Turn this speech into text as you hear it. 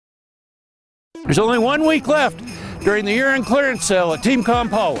There's only 1 week left during the year-end clearance sale at Team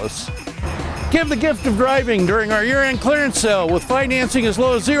Paulus. Give the gift of driving during our year-end clearance sale with financing as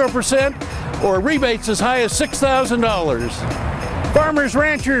low as 0% or rebates as high as $6,000. Farmers,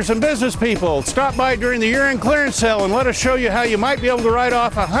 ranchers, and business people, stop by during the year-end clearance sale and let us show you how you might be able to write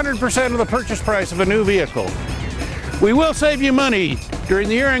off 100% of the purchase price of a new vehicle. We will save you money during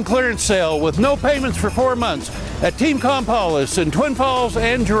the year-end clearance sale with no payments for 4 months at Team Paulus in Twin Falls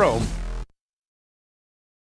and Jerome.